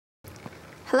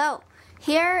Hello,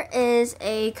 here is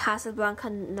a Casablanca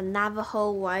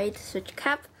Navajo white switch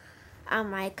cap on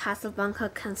my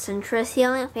Casablanca Concentra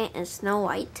ceiling fan in Snow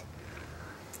White.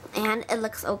 And it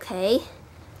looks okay.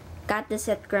 Got this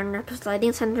at Grand Rapids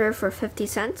Lighting Center for 50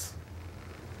 cents.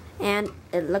 And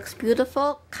it looks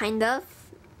beautiful, kind of.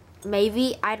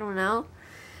 Maybe, I don't know.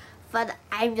 But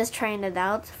I'm just trying it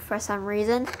out for some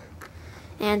reason.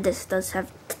 And this does have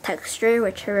texture,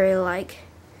 which I really like.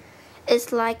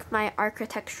 It's like my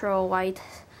architectural white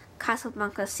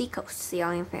Casablanca Seacoast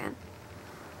ceiling fan.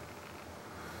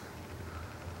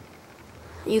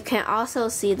 You can also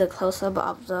see the close-up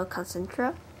of the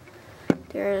Concentra.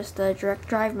 There's the direct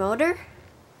drive motor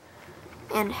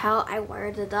and how I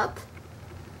wired it up,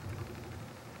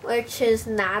 which is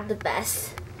not the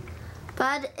best,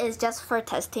 but it's just for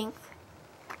testing.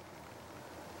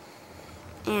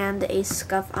 And a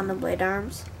scuff on the blade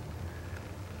arms,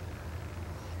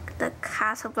 the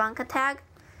Casablanca tag,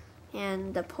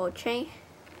 and the pull chain.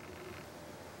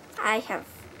 I have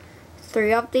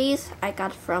 3 of these I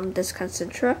got from this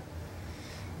Concentra,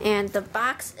 and the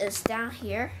box is down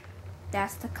here.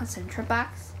 That's the Concentra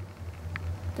box.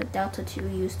 The Delta 2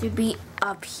 used to be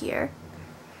up here,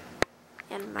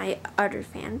 and my other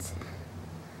fans.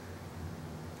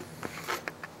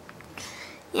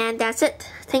 And that's it.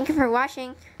 Thank you for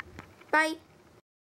watching. Bye.